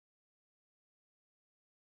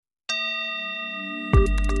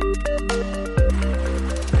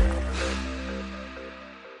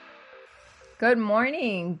Good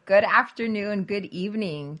morning, good afternoon, good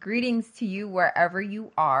evening. Greetings to you wherever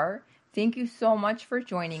you are. Thank you so much for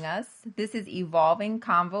joining us. This is Evolving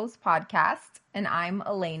Convos Podcast, and I'm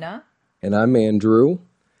Elena. And I'm Andrew.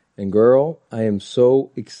 And girl, I am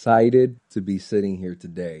so excited to be sitting here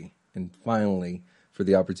today and finally for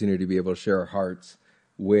the opportunity to be able to share our hearts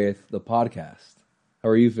with the podcast. How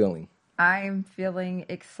are you feeling? I'm feeling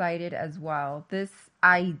excited as well. This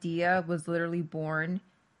idea was literally born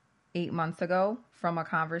 8 months ago from a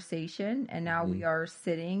conversation, and now we are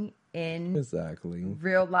sitting in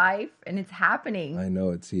real life, and it's happening. I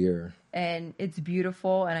know it's here, and it's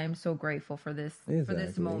beautiful, and I'm so grateful for this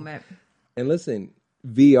moment. And listen,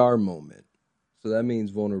 VR moment, so that means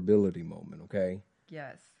vulnerability moment, okay?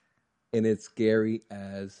 Yes. And it's scary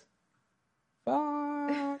as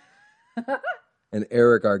fuck. And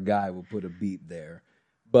Eric, our guy, will put a beat there,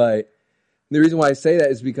 but the reason why I say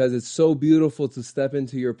that is because it's so beautiful to step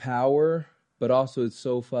into your power, but also it's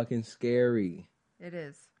so fucking scary. It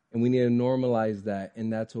is. And we need to normalize that,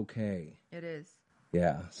 and that's okay. It is.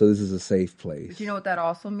 Yeah, so this is a safe place. But you know what that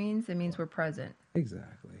also means? It means we're present.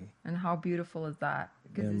 Exactly. And how beautiful is that?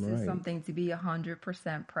 Because this is something to be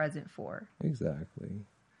 100% present for. Exactly.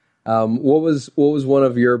 What was one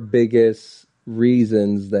of your biggest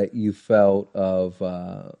reasons that you felt of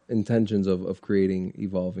intentions of creating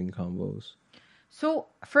Evolving Convos? So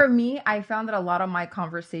for me, I found that a lot of my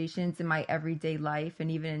conversations in my everyday life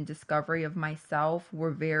and even in discovery of myself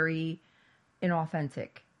were very inauthentic.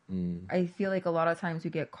 I feel like a lot of times we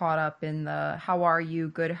get caught up in the how are you,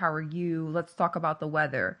 good, how are you, let's talk about the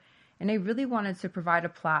weather. And I really wanted to provide a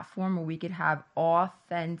platform where we could have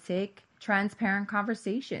authentic, transparent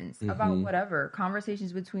conversations about whatever.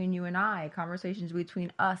 Conversations between you and I, conversations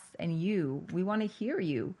between us and you. We want to hear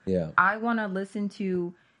you. Yeah. I want to listen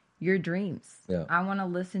to your dreams. Yeah. I want to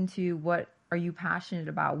listen to what are you passionate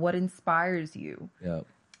about? What inspires you? Yeah.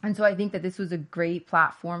 And so I think that this was a great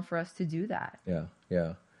platform for us to do that. Yeah.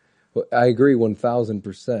 Yeah. Well, I agree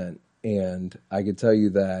 1,000%. And I could tell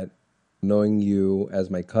you that knowing you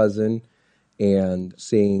as my cousin and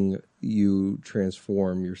seeing you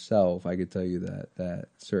transform yourself, I could tell you that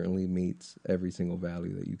certainly meets every single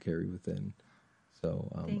value that you carry within. So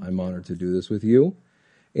I'm honored to do this with you.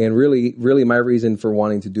 And really, my reason for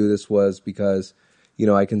wanting to do this was because,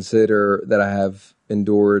 I consider that I have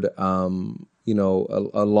endured, a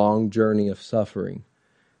long journey of suffering,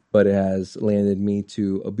 but it has landed me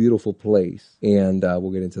to a beautiful place. And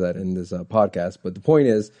we'll get into that in this podcast. But the point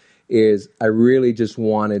is I really just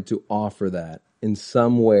wanted to offer that in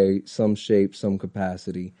some way, some shape, some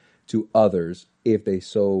capacity to others if they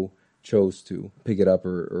so chose to pick it up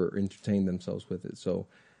or entertain themselves with it. So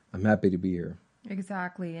I'm happy to be here.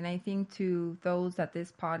 Exactly. And I think to those that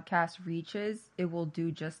this podcast reaches, it will do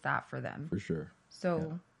just that for them. For sure.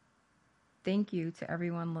 So thank you to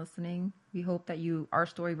everyone listening. We hope that our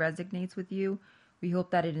story resonates with you. We hope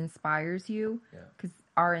that it inspires you because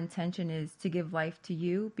our intention is to give life to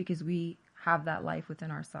you because we have that life within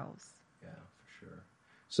ourselves. Yeah, for sure.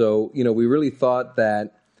 So, we really thought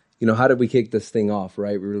that, how did we kick this thing off,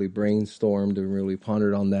 right? We really brainstormed and really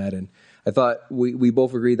pondered on that. And I thought we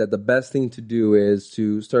both agreed that the best thing to do is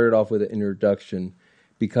to start it off with an introduction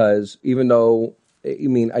because even though,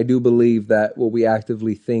 I do believe that what we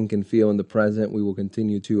actively think and feel in the present, we will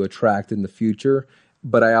continue to attract in the future.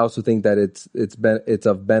 But I also think that it's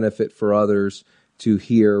of benefit for others to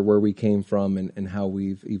hear where we came from and how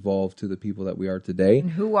we've evolved to the people that we are today.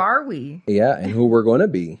 And who are we? Yeah, and who we're going to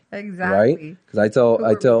be. Exactly. Right? Because I tell,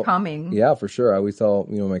 becoming. Yeah, for sure. I always tell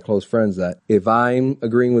my close friends that if I'm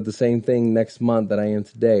agreeing with the same thing next month that I am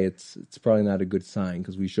today, it's probably not a good sign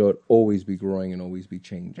because we should always be growing and always be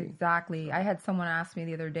changing. Exactly. I had someone ask me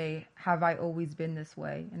the other day, "Have I always been this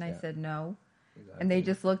way?" And I said no. Exactly. And they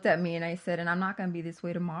just looked at me and I said, "And I'm not going to be this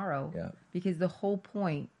way tomorrow." Yeah. Because the whole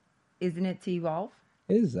point, isn't it to evolve?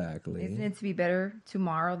 Exactly. Isn't it to be better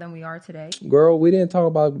tomorrow than we are today? Girl, we didn't talk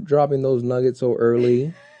about dropping those nuggets so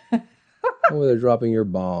early. Oh, they're dropping your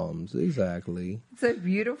bombs. Exactly. It's a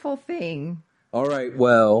beautiful thing. All right.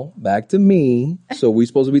 Well, back to me. So we're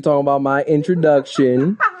supposed to be talking about my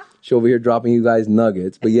introduction. She's over here dropping you guys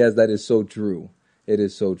nuggets. But yes, that is so true. It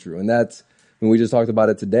is so true. And we just talked about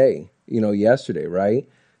it today, yesterday, right?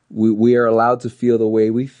 We are allowed to feel the way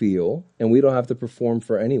we feel, and we don't have to perform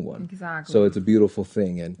for anyone. Exactly. So it's a beautiful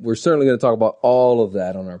thing, and we're certainly going to talk about all of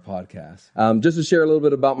that on our podcast. Just to share a little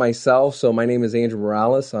bit about myself, so my name is Andrew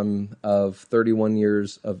Morales. I'm of 31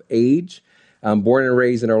 years of age. I'm born and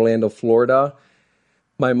raised in Orlando, Florida.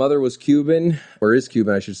 My mother was Cuban, or is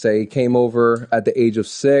Cuban, I should say, came over at the age of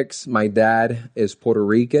 6. My dad is Puerto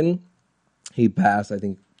Rican. He passed, I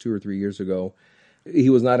think, 2 or 3 years ago. He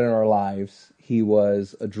was not in our lives. He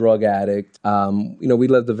was a drug addict. We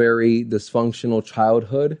lived a very dysfunctional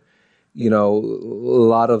childhood. A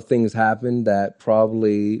lot of things happened that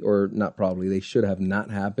they should have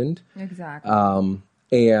not happened. Exactly.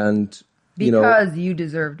 Because you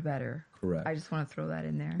deserved better. Correct. I just want to throw that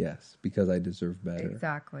in there. Yes, because I deserved better.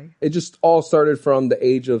 Exactly. It just all started from the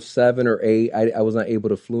age of 7 or 8. I was not able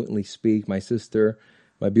to fluently speak. My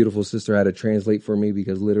beautiful sister had to translate for me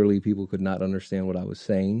because literally people could not understand what I was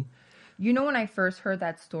saying. When I first heard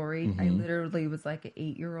that story, I literally was like an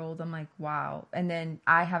 8-year-old. I'm like, wow. And then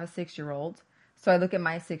I have a 6-year-old. So I look at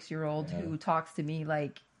my 6-year-old who talks to me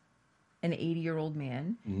like an 80-year-old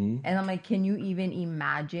man. And I'm like, can you even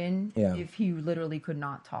imagine if he literally could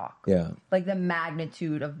not talk? Yeah. Like the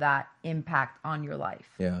magnitude of that impact on your life.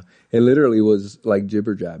 Yeah. It literally was like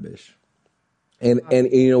jibber jabbish. And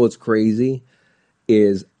what's crazy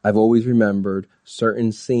is I've always remembered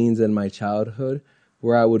certain scenes in my childhood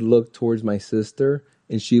where I would look towards my sister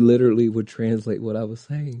and she literally would translate what I was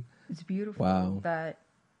saying. It's beautiful that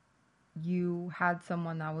you had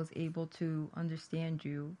someone that was able to understand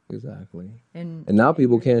you. Exactly. And now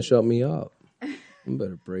people can't shut me up. I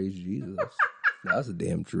better praise Jesus. That's the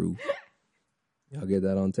damn truth. Y'all get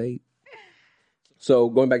that on tape. So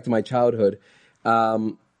going back to my childhood,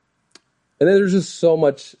 and then there's just so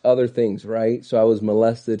much other things, right? So I was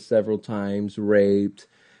molested several times, raped.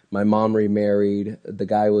 My mom remarried. The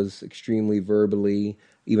guy was extremely verbally,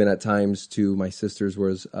 even at times to my sisters,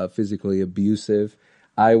 was physically abusive.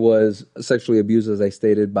 I was sexually abused, as I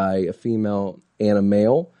stated, by a female and a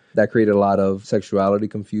male. That created a lot of sexuality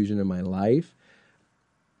confusion in my life.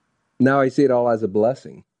 Now I see it all as a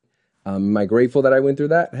blessing. Am I grateful that I went through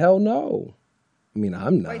that? Hell no. I mean,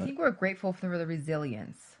 I'm not. I think we're grateful for the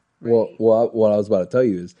resilience. Right? Well, what I was about to tell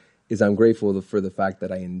you is I'm grateful for the fact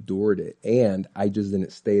that I endured it. And I just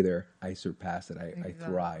didn't stay there. I surpassed it. I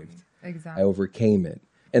thrived. Exactly. I overcame it.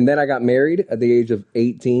 And then I got married at the age of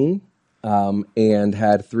 18. And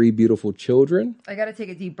had 3 beautiful children. I got to take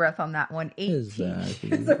a deep breath on that one. 18.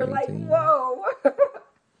 Exactly. They're like, whoa.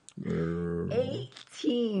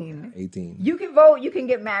 18. 18. You can vote. You can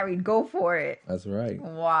get married. Go for it. That's right.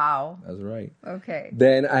 Wow. That's right. Okay.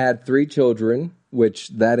 Then I had 3 children, which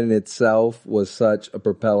that in itself was such a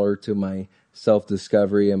propeller to my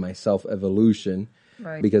self-discovery and my self-evolution.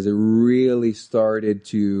 Right. Because it really started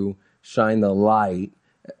to shine the light.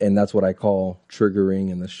 And that's what I call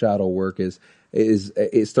triggering, and the shadow work is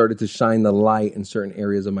it started to shine the light in certain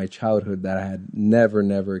areas of my childhood that I had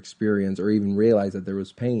never experienced or even realized that there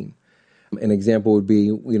was pain. An example would be,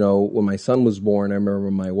 when my son was born, I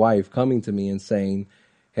remember my wife coming to me and saying,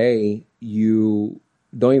 hey, you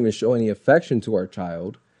don't even show any affection to our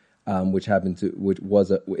child, which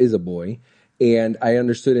is a boy. And I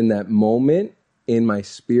understood in that moment in my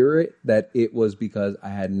spirit that it was because I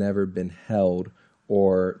had never been held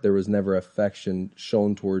or there was never affection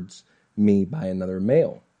shown towards me by another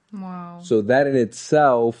male. Wow. So that in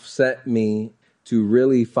itself set me to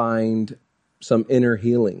really find some inner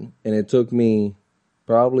healing. And it took me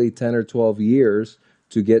probably 10 or 12 years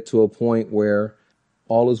to get to a point where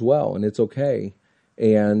all is well and it's okay.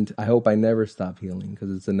 And I hope I never stop healing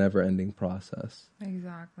because it's a never-ending process.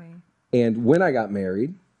 Exactly. And when I got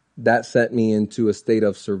married, that sent me into a state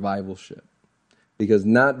of survivalship. Because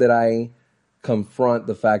not that I confront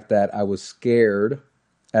the fact that I was scared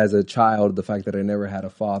as a child, the fact that I never had a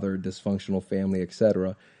father, dysfunctional family,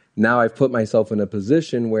 etc. Now I've put myself in a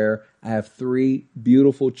position where I have 3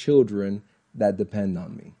 beautiful children that depend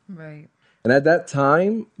on me. Right. And at that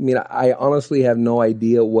time, I honestly have no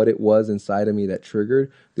idea what it was inside of me that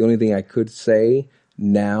triggered. The only thing I could say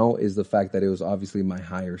now is the fact that it was obviously my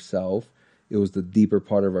higher self. It was the deeper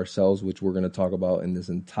part of ourselves, which we're going to talk about in this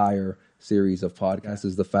entire series of podcasts,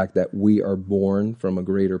 is the fact that we are born from a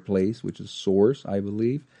greater place, which is source, I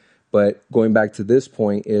believe. But going back to this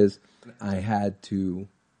point is I had to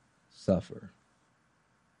suffer,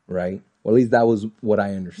 right? Well, at least that was what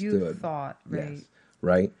I understood. You thought, right? Yes,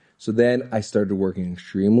 right? So then I started working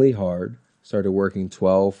extremely hard, started working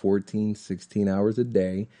 12, 14, 16 hours a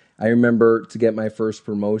day. I remember to get my first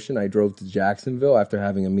promotion, I drove to Jacksonville after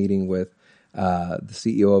having a meeting with the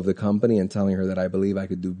CEO of the company and telling her that I believe I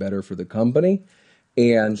could do better for the company.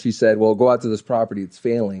 And she said, well, go out to this property. It's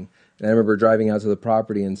failing. And I remember driving out to the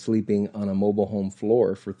property and sleeping on a mobile home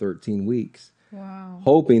floor for 13 weeks. Wow.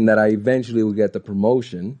 Hoping that I eventually would get the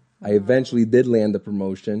promotion. Wow. I eventually did land the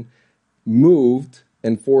promotion, moved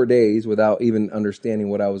in 4 days without even understanding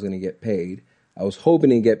what I was going to get paid. I was hoping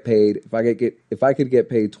to get paid. If I could get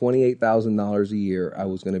paid $28,000 a year, I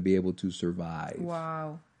was going to be able to survive.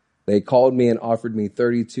 Wow. They called me and offered me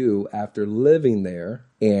 $32 after living there,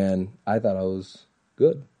 and I thought I was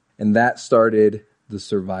good. And that started the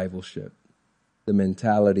survivalship, the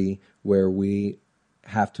mentality where we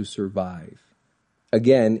have to survive.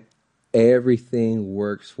 Again, everything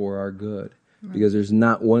works for our good. Right. Because there's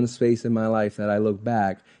not one space in my life that I look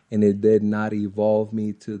back and it did not evolve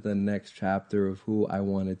me to the next chapter of who I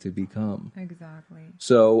wanted to become. Exactly.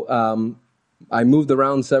 So I moved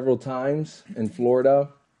around several times in Florida.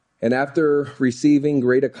 And after receiving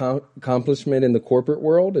great accomplishment in the corporate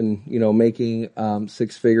world and, making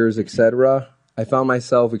 6 figures, etc., I found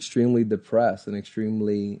myself extremely depressed and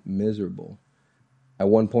extremely miserable. At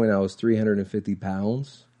one point, I was 350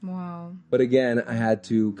 pounds. Wow. But again, I had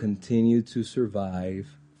to continue to survive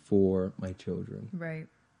for my children. Right.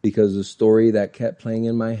 Because the story that kept playing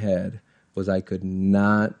in my head was I could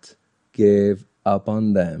not give up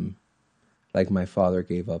on them like my father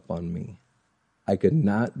gave up on me. I could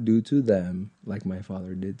not do to them like my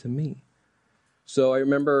father did to me. So I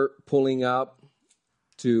remember pulling up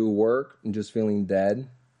to work and just feeling dead.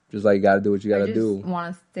 Just like you got to do what you got to do. I just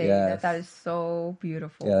want to say that is so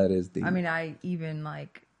beautiful. Yeah, it is deep. I mean, I even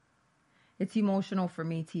it's emotional for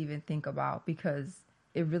me to even think about because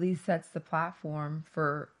it really sets the platform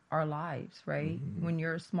for our lives, right? Mm-hmm. When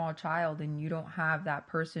you're a small child and you don't have that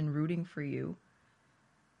person rooting for you,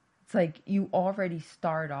 it's like you already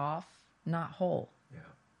start off not whole. Yeah.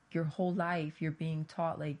 Your whole life you're being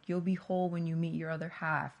taught you'll be whole when you meet your other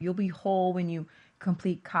half. You'll be whole when you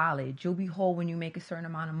complete college. You'll be whole when you make a certain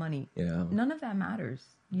amount of money. Yeah. None of that matters.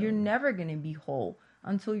 No. You're never going to be whole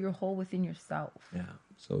until you're whole within yourself. Yeah,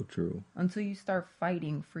 so true. Until you start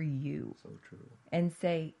fighting for you. So true. And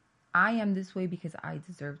say, I am this way because I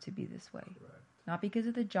deserve to be this way. Right. Not because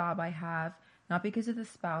of the job I have, not because of the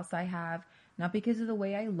spouse I have, not because of the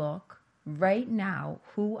way I look. Right now,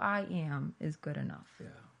 who I am is good enough. Yeah.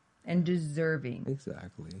 And deserving.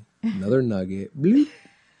 Exactly. Another nugget. Bleep.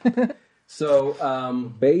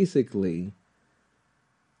 So basically,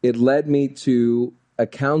 it led me to a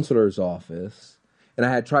counselor's office. And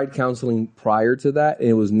I had tried counseling prior to that, and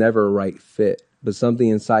it was never a right fit. But something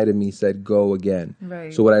inside of me said, go again.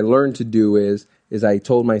 Right. So what I learned to do is I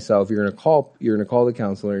told myself, you're going to call the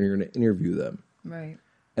counselor and you're going to interview them. Right.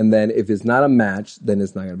 And then if it's not a match, then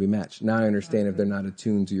it's not going to be matched. Now I understand if they're not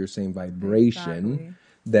attuned to your same vibration,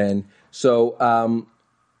 then so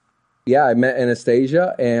I met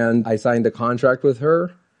Anastasia and I signed a contract with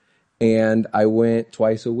her, and I went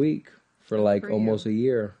twice a week for almost a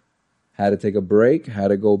year. Had to take a break, had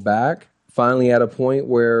to go back. Finally, at a point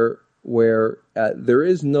where there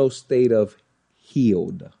is no state of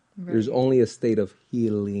healed. Right. There's only a state of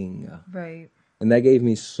healing. Right. And that gave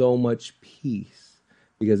me so much peace.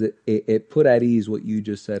 Because it put at ease what you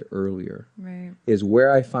just said earlier. Right. Is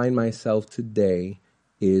where I find myself today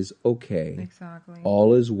is okay. Exactly.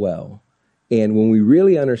 All is well. And when we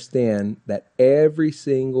really understand that every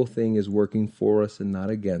single thing is working for us and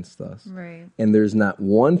not against us. Right. And there's not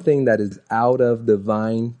one thing that is out of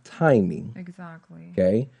divine timing. Exactly.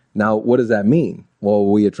 Okay. Now, what does that mean? Well,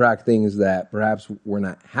 we attract things that perhaps we're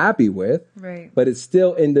not happy with. Right. But it's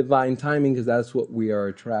still in divine timing because that's what we are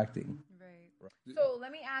attracting. So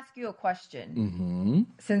let me ask you a question. Mm-hmm.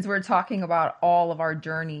 Since we're talking about all of our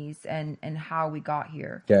journeys and how we got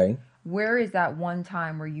here. Okay. Where is that one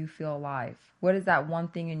time where you feel alive? What is that one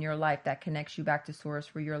thing in your life that connects you back to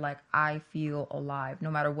source where you're like, I feel alive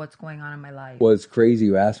no matter what's going on in my life? Well, it's crazy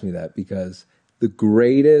you asked me that because the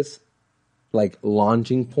greatest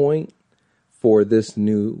launching point for this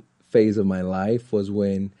new phase of my life was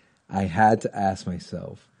when I had to ask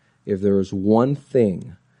myself if there was one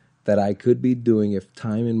thing that I could be doing if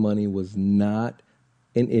time and money was not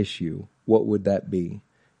an issue, what would that be?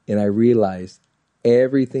 And I realized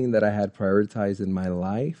everything that I had prioritized in my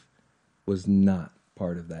life was not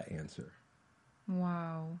part of that answer.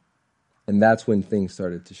 Wow. And that's when things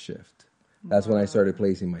started to shift. That's when I started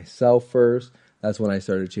placing myself first. That's when I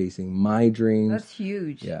started chasing my dreams. That's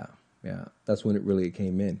huge. Yeah. That's when it really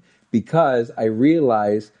came in. Because I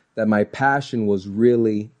realized that my passion was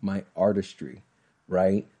really my artistry,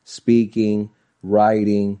 right? Speaking,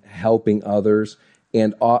 writing, helping others,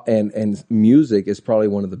 and music is probably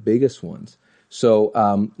one of the biggest ones. So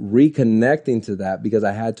reconnecting to that, because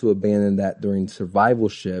I had to abandon that during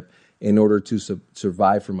survivalship in order to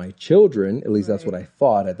survive for my children. At least that's what I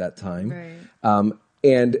thought at that time. Right.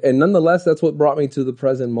 And nonetheless, that's what brought me to the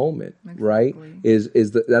present moment. Exactly.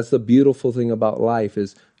 Right? That's the beautiful thing about life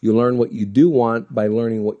is you learn what you do want by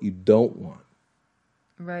learning what you don't want.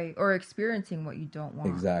 Right. Or experiencing what you don't want.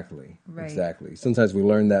 Exactly. Right. Exactly. Sometimes we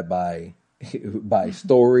learn that by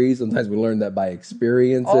stories. Sometimes we learn that by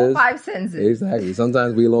experiences. All 5 senses. Exactly.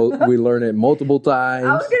 Sometimes we learn it multiple times.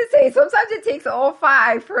 I was going to say say, sometimes it takes all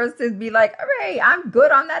 5 for us to be like, all right, I'm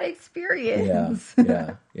good on that experience.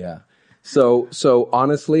 Yeah. So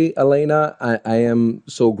honestly, Elena, I am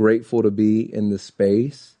so grateful to be in this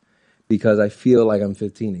space because I feel like I'm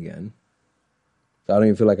 15 again. So I don't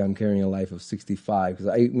even feel like I'm carrying a life of 65. Because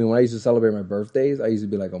I mean, when I used to celebrate my birthdays, I used to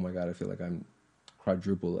be like, oh my God, I feel like I'm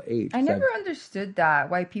quadruple the age. I never understood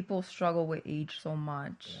that, why people struggle with age so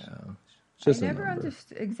much. Yeah. It's I just never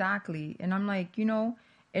understood. Exactly. And I'm like,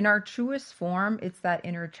 in our truest form, it's that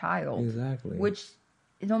inner child. Exactly. Which,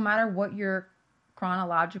 no matter what your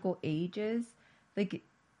chronological age is, like,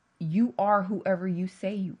 you are whoever you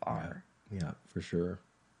say you are. Yeah, for sure.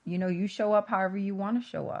 You show up however you want to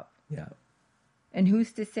show up. Yeah. And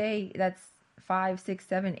who's to say that's 5, 6,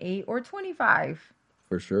 7, 8, or 25?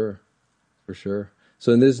 For sure.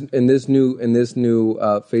 So in this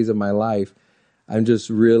new phase of my life, I'm just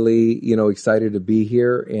really, excited to be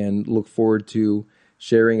here and look forward to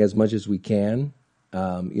sharing as much as we can.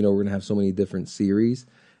 We're going to have so many different series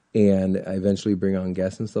and eventually bring on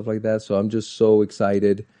guests and stuff like that. So I'm just so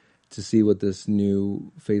excited to see what this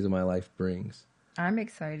new phase of my life brings. I'm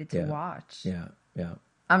excited to watch. Yeah.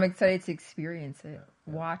 I'm excited to experience it,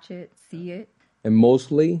 watch it, see it. And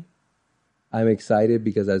mostly, I'm excited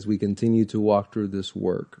because as we continue to walk through this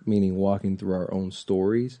work, meaning walking through our own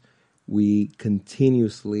stories, we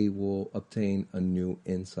continuously will obtain a new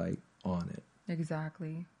insight on it.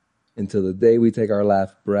 Exactly. Until the day we take our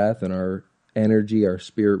last breath and our energy, our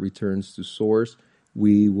spirit returns to source,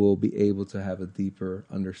 we will be able to have a deeper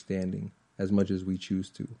understanding as much as we choose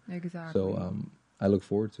to. Exactly. So I look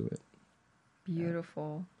forward to it.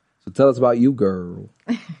 Beautiful. So tell us about you, girl.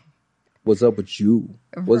 What's up with you?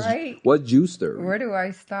 What's you story? Where do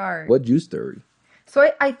I start? What's you story? So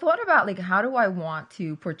I thought about, like, how do I want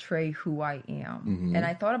to portray who I am? Mm-hmm. And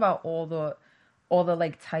I thought about all the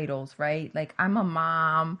like titles, right? Like, I'm a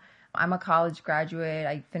mom, I'm a college graduate,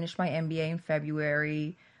 I finished my MBA in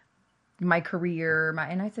February, my career,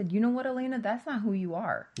 and I said, you know what, Elena, that's not who you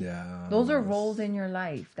are. Yeah. Those are roles in your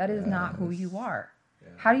life. That is not who you are.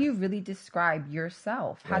 Yes. How do you really describe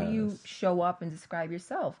yourself? How do you show up and describe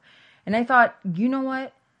yourself? And I thought, you know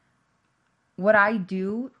what? What I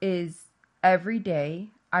do is every day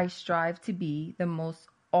I strive to be the most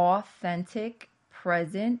authentic,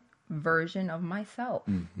 present version of myself.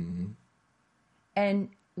 Mm-hmm. And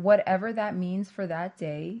whatever that means for that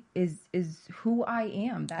day is who I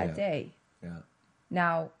am that day. Yeah.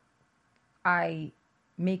 Now, I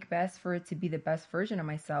make best for it to be the best version of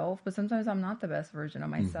myself, but sometimes I'm not the best version of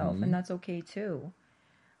myself, and that's okay too.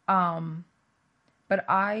 But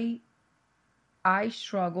I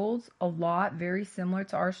struggled a lot, very similar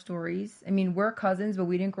to our stories. I mean, we're cousins, but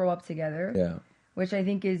we didn't grow up together. Yeah. Which I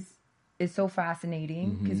think is so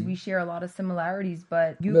fascinating because we share a lot of similarities.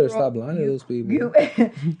 But you better stop lying to those people.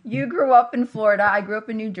 You grew up in Florida. I grew up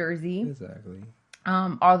in New Jersey. Exactly.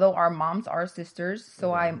 Although our moms are sisters,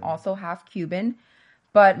 so I'm also half Cuban.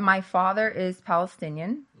 But my father is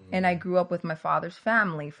Palestinian, and I grew up with my father's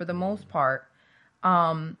family for the most part.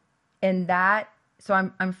 So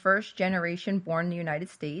I'm first generation born in the United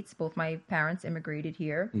States. Both my parents immigrated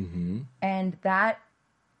here. Mm-hmm. And that,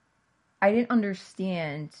 I didn't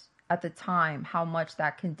understand at the time how much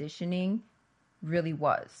that conditioning really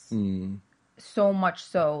was. So much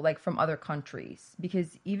so, like, from other countries.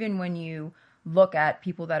 Because even when you look at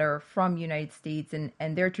people that are from the United States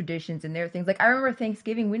and their traditions and their things, like, I remember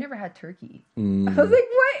Thanksgiving, we never had turkey. I was like,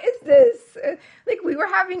 what is this? Like, we were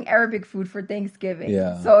having Arabic food for Thanksgiving.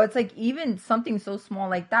 Yeah. So it's like, even something so small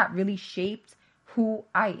like that really shaped who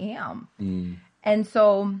I am. And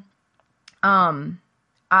so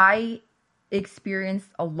I experienced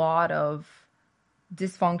a lot of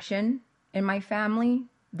dysfunction in my family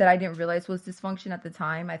that I didn't realize was dysfunction at the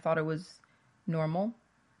time. I thought it was normal.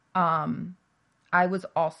 I was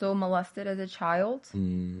also molested as a child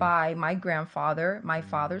by my grandfather, my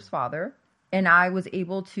father's father. And I was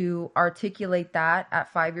able to articulate that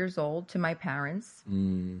at 5 years old to my parents.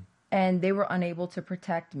 And they were unable to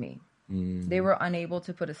protect me. They were unable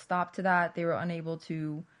to put a stop to that. They were unable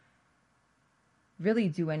to really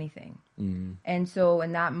do anything. And so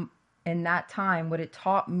in that time, what it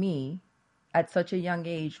taught me at such a young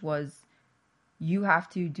age was, you have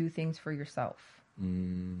to do things for yourself.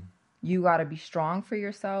 You got to be strong for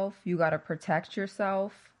yourself. You got to protect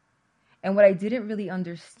yourself. And what I didn't really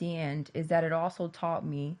understand is that it also taught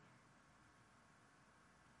me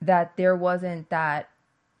that there wasn't that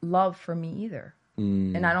love for me either.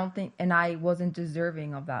 And I wasn't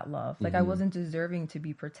deserving of that love. Like, I wasn't deserving to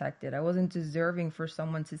be protected. I wasn't deserving for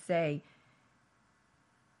someone to say,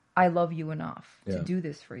 I love you enough to do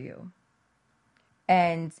this for you.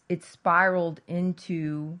 And it spiraled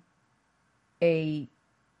into I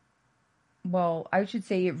should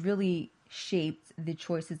say it really shaped the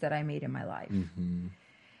choices that I made in my life.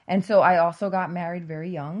 And so I also got married very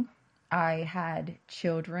young. I had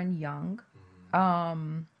children young.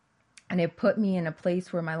 And it put me in a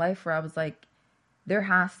place where my life where I was like, there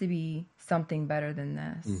has to be something better than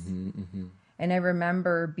this. And I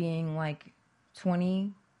remember being like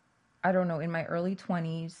 20, I don't know, in my early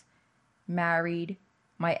 20s, married.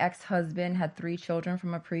 My ex-husband had 3 children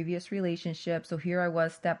from a previous relationship. So here I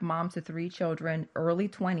was, stepmom to 3 children, early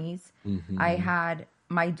 20s. I had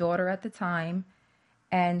my daughter at the time.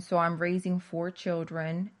 And so I'm raising 4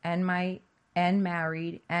 children and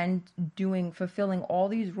married and fulfilling all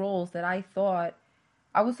these roles that I thought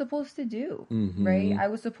I was supposed to do, right? I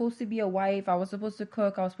was supposed to be a wife. I was supposed to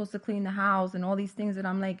cook. I was supposed to clean the house and all these things that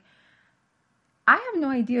I'm like, I have no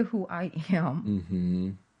idea who I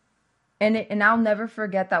am. And I'll never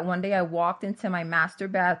forget that one day I walked into my master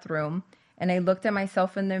bathroom and I looked at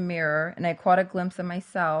myself in the mirror and I caught a glimpse of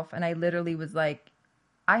myself and I literally was like,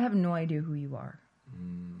 I have no idea who you are.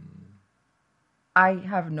 I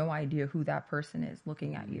have no idea who that person is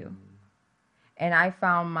looking at you. And I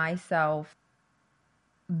found myself,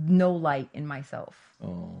 no light in myself.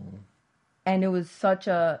 And it was such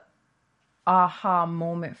a aha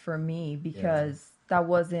moment for me because that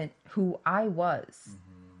wasn't who I was.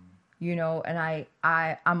 You know, and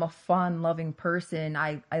I'm a fun loving person.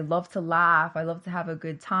 I love to laugh. I love to have a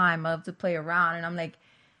good time. I love to play around. And I'm like,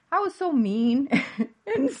 I was so mean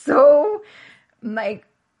and so like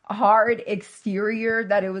hard exterior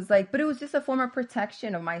that it was like, but it was just a form of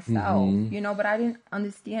protection of myself, you know, but I didn't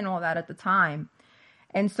understand all that at the time.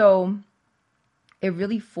 And so it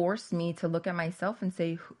really forced me to look at myself and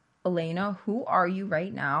say, Elena, who are you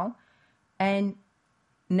right now? And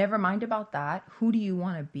never mind about that. Who do you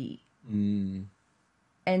want to be?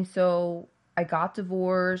 And so I got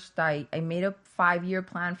divorced. I made a 5-year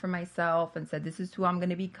plan for myself and said, this is who I'm going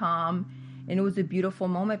to become. And it was a beautiful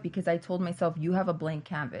moment because I told myself, you have a blank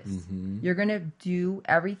canvas. You're going to do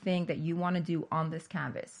everything that you want to do on this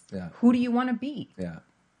canvas. Who do you want to be?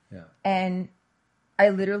 And I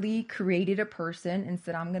literally created a person and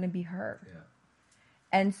said, I'm going to be her.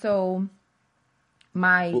 And so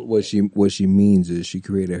what she means is she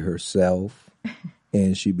created herself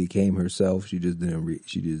and she became herself. She just didn't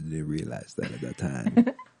realize that at that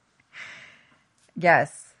time.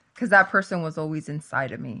 Yes, because that person was always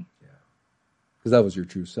inside of me. Because that was your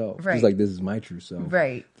true self. Right. It's like, this is my true self.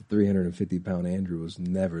 Right. The 350-pound Andrew was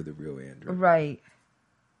never the real Andrew. Right.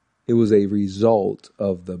 It was a result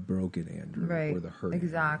of the broken Andrew or the hurt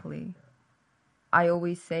Exactly. Andrew. I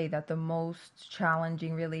always say that the most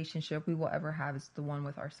challenging relationship we will ever have is the one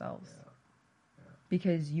with ourselves.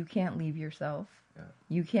 Because you can't leave yourself.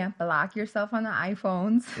 You can't block yourself on the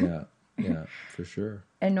iPhones. Yeah, for sure.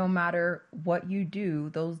 And no matter what you do,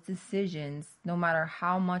 those decisions, no matter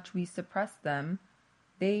how much we suppress them,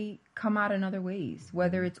 they come out in other ways.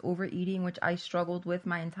 Whether it's overeating, which I struggled with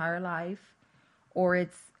my entire life, or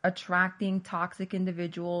it's attracting toxic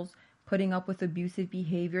individuals, putting up with abusive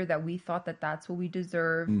behavior that we thought that that's what we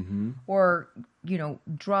deserve, or, you know,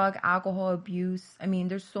 drug, alcohol abuse. I mean,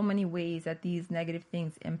 there's so many ways that these negative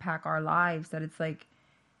things impact our lives that it's like,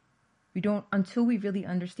 until we really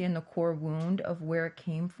understand the core wound of where it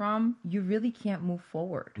came from, you really can't move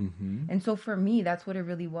forward. And so for me, that's what it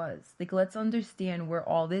really was. Like, let's understand where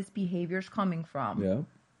all this behavior is coming from.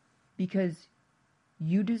 Because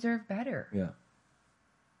you deserve better.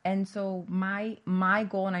 And so my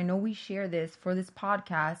goal, and I know we share this for this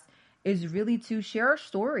podcast, is really to share our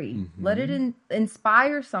story. Let it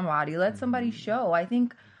inspire somebody. Let somebody show. I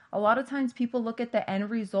think a lot of times people look at the end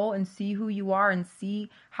result and see who you are and see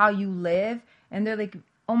how you live. And they're like,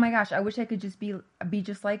 oh my gosh, I wish I could just be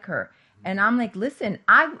just like her. And I'm like, listen,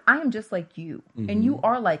 I am just like you. And you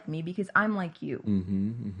are like me because I'm like you.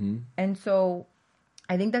 And so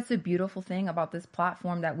I think that's a beautiful thing about this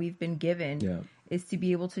platform that we've been given is to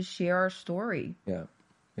be able to share our story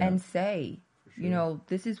and say, you know,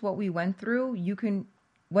 this is what we went through. You can,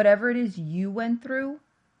 whatever it is you went through,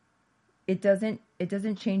 it doesn't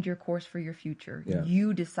change your course for your future.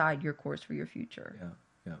 You decide your course for your future.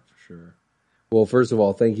 Yeah, for sure. Well, first of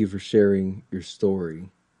all, thank you for sharing your story.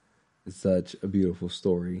 It's such a beautiful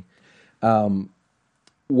story.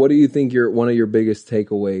 What do you think one of your biggest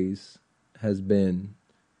takeaways has been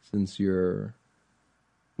since your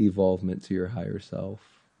evolvement to your higher self?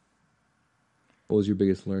 What was your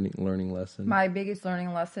biggest learning lesson? My biggest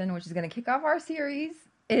learning lesson, which is going to kick off our series,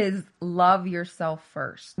 is love yourself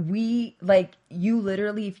first. You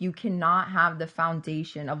literally, if you cannot have the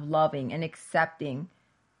foundation of loving and accepting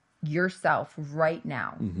yourself right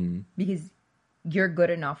now, because you're good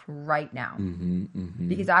enough right now.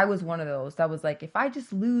 Because I was one of those that was like, if I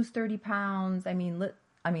just lose 30 pounds, I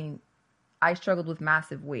mean, I struggled with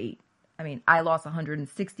massive weight. I mean, I lost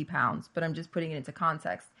 160 pounds, but I'm just putting it into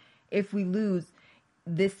context. If we lose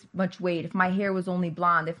this much weight, if my hair was only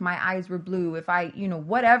blonde, if my eyes were blue, if I,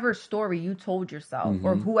 whatever story you told yourself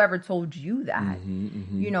or whoever told you that,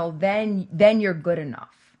 then you're good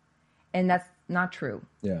enough. And that's not true.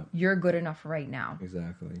 Yeah. You're good enough right now.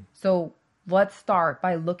 Exactly. So let's start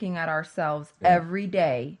by looking at ourselves every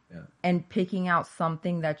day and picking out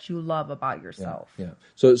something that you love about yourself. Yeah.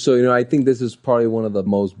 So I think this is probably one of the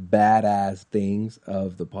most badass things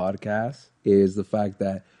of the podcast is the fact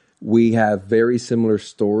that we have very similar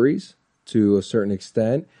stories to a certain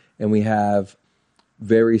extent, and we have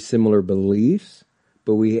very similar beliefs,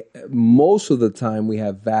 but most of the time we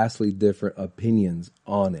have vastly different opinions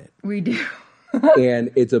on it. We do.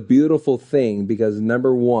 And it's a beautiful thing because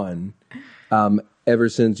number one, ever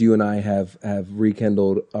since you and I have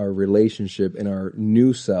rekindled our relationship and our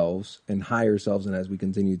new selves and higher selves, and as we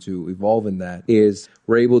continue to evolve in that, is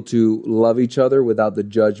we're able to love each other without the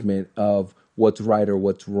judgment of what's right or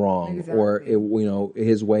what's wrong, exactly. Or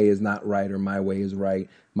his way is not right or my way is right,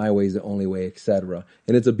 my way is the only way, etc.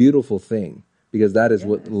 And it's a beautiful thing because that is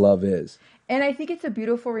what love is. And I think it's a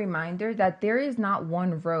beautiful reminder that there is not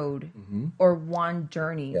one road or one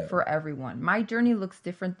journey for everyone. My journey looks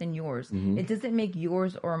different than yours. It doesn't make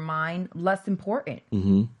yours or mine less important.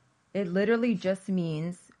 It literally just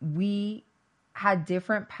means we had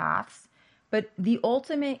different paths. But the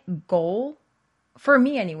ultimate goal, for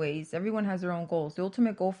me anyways, everyone has their own goals. The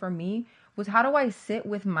ultimate goal for me was, how do I sit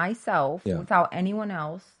with myself without anyone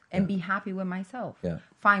else and be happy with myself?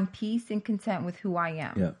 Find peace and content with who I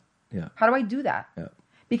am. How do I do that?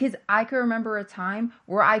 Because I could remember a time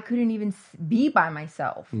where I couldn't even be by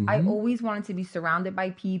myself. I always wanted to be surrounded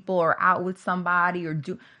by people or out with somebody or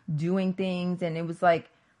doing things. And it was like,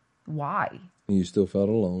 why? And you still felt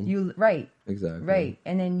alone. Right. Exactly. Right.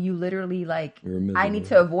 And then you literally I need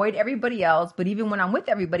to avoid everybody else. But even when I'm with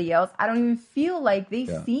everybody else, I don't even feel like they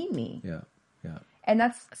see me. Yeah. And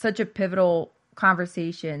that's such a pivotal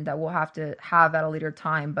conversation that we'll have to have at a later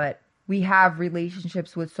time. But we have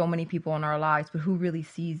relationships with so many people in our lives, but who really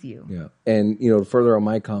sees you? Yeah. And, further on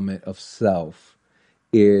my comment of self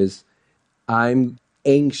is I'm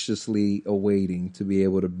anxiously awaiting to be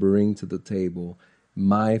able to bring to the table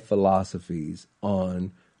my philosophies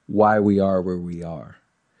on why we are where we are.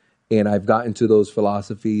 And I've gotten to those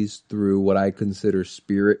philosophies through what I consider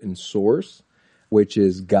spirit and source, which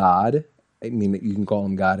is God. I mean, you can call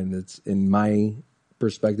him God, and it's, in my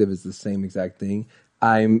perspective, it's the same exact thing.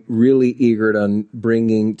 I'm really eager to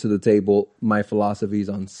bringing to the table my philosophies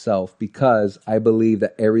on self because I believe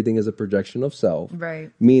that everything is a projection of self. Right.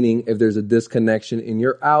 Meaning if there's a disconnection in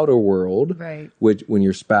your outer world, right, which when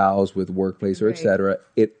your spouse, with workplace or etc.,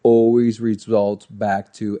 it always results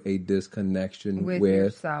back to a disconnection with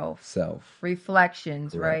yourself. Self.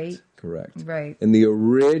 Reflections, right? Correct. Right. And the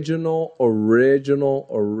original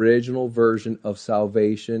version of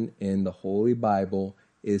salvation in the Holy Bible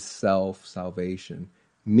is self-salvation,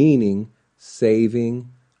 meaning saving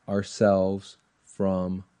ourselves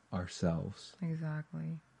from ourselves.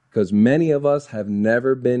 Exactly. Because many of us have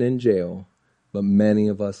never been in jail, but many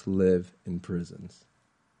of us live in prisons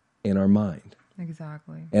in our mind.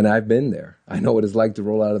 Exactly. And I've been there. I know what it's like to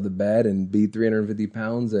roll out of the bed and be 350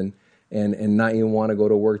 pounds and not even want to go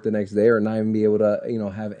to work the next day or not even be able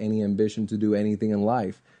to, have any ambition to do anything in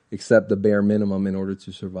life except the bare minimum in order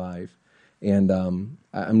to survive. And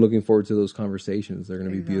I'm looking forward to those conversations. They're going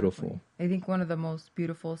to be beautiful. I think one of the most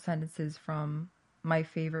beautiful sentences from my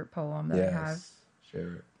favorite poem that I have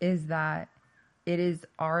is that it is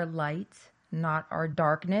our light, not our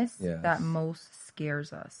darkness, that most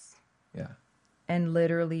scares us. Yeah. And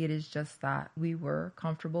literally it is just that. We were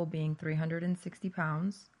comfortable being 360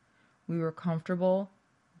 pounds. We were comfortable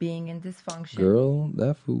being in dysfunction. Girl,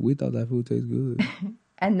 we thought that food tastes good.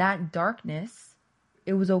 And that darkness,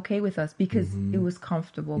 it was okay with us because it was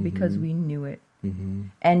comfortable, because we knew it.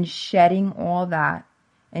 And shedding all that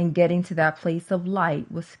and getting to that place of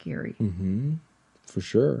light was scary. For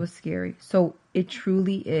sure. It was scary. So it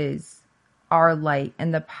truly is our light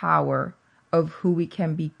and the power of who we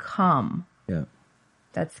can become. Yeah.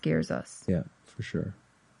 That scares us. Yeah, for sure.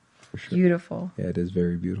 For sure. Beautiful. Yeah, it is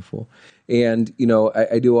very beautiful. And,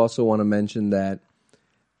 I do also want to mention that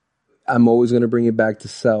I'm always going to bring it back to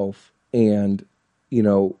self. And,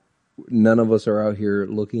 none of us are out here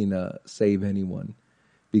looking to save anyone,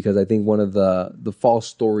 because I think one of the false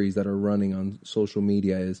stories that are running on social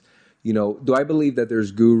media is, Do I believe that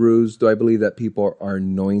there's gurus? Do I believe that people are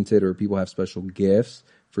anointed or people have special gifts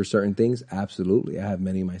for certain things? Absolutely. I have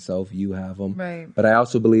many myself. You have them. Right. But I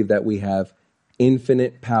also believe that we have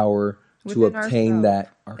infinite power to obtain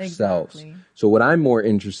that ourselves. Exactly. So what I'm more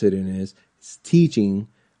interested in is teaching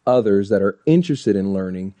others that are interested in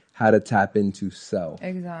learning how to tap into self.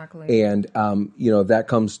 Exactly. And, that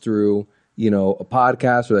comes through, a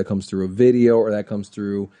podcast, or that comes through a video, or that comes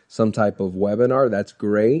through some type of webinar. That's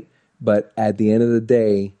great. But at the end of the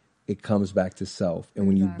day, it comes back to self. And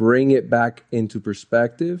when you bring it back into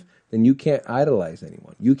perspective, then you can't idolize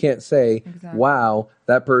anyone. You can't say, wow,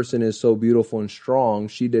 that person is so beautiful and strong.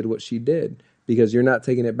 She did what she did, because you're not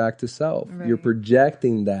taking it back to self. Right. You're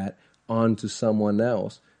projecting that onto someone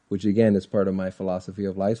else, which again is part of my philosophy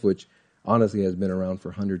of life, which honestly has been around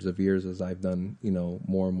for hundreds of years as I've done,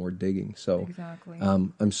 more and more digging. So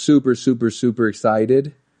I'm super, super, super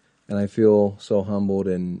excited. And I feel so humbled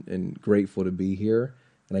and grateful to be here.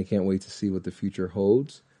 And I can't wait to see what the future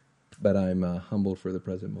holds. But I'm humbled for the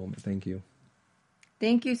present moment. Thank you.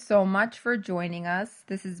 Thank you so much for joining us.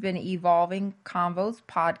 This has been Evolving Convos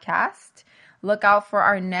podcast. Look out for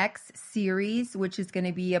our next series, which is going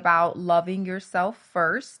to be about loving yourself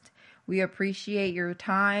first. We appreciate your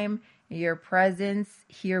time and your presence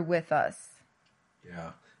here with us.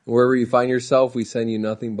 Yeah. Wherever you find yourself, we send you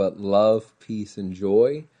nothing but love, peace, and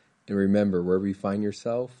joy. And remember, wherever you find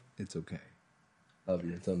yourself, it's okay. Love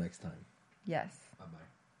you. Until next time. Yes. Bye-bye.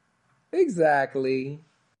 Exactly.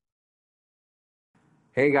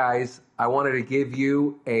 Hey, guys. I wanted to give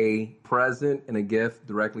you a present and a gift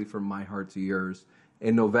directly from my heart to yours.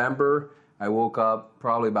 In November, I woke up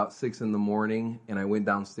probably about 6 a.m, and I went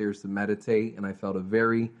downstairs to meditate, and I felt a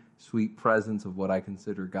very sweet presence of what I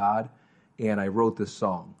consider God, and I wrote this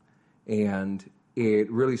song. And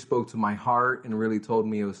it really spoke to my heart and really told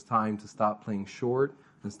me it was time to stop playing short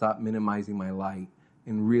and stop minimizing my light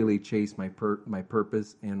and really chase my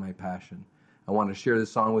purpose and my passion. I want to share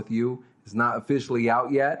this song with you. It's not officially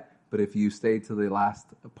out yet, but if you stay to the last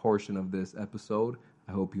portion of this episode,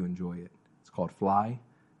 I hope you enjoy it. It's called Fly,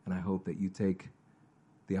 and I hope that you take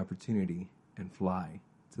the opportunity and fly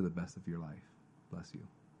to the best of your life. Bless you.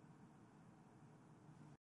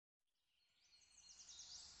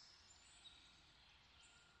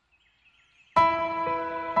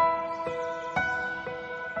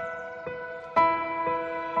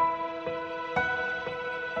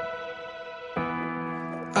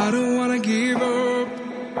 I don't wanna give up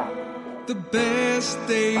the best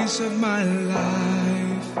days of my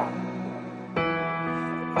life.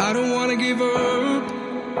 I don't wanna give up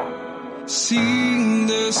seeing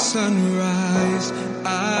the sunrise.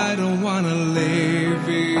 I don't wanna live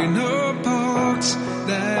in a box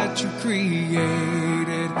that you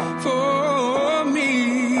created for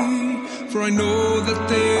me. For I know that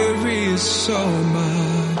there is so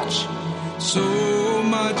much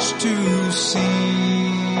to see.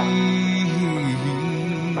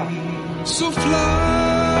 So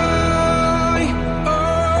fly,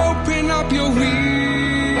 open up your wings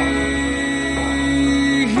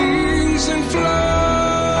and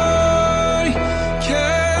fly.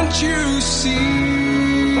 Can't you see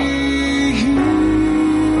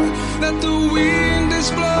that the wind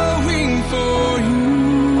is blowing for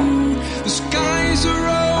you? The skies are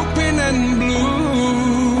open and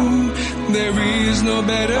blue. There is no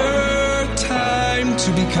better time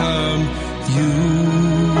to become you.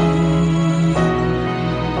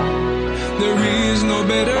 There is no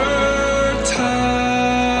better time.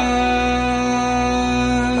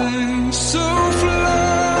 So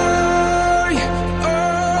fly,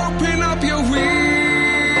 open up your wings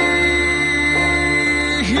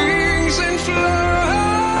and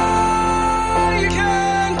fly.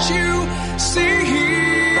 Can't you see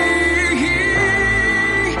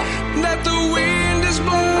that the wind is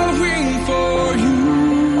blowing for you?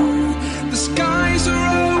 The skies are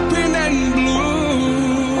open and blue.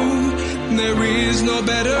 There is no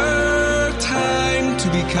better time to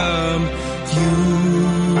become you.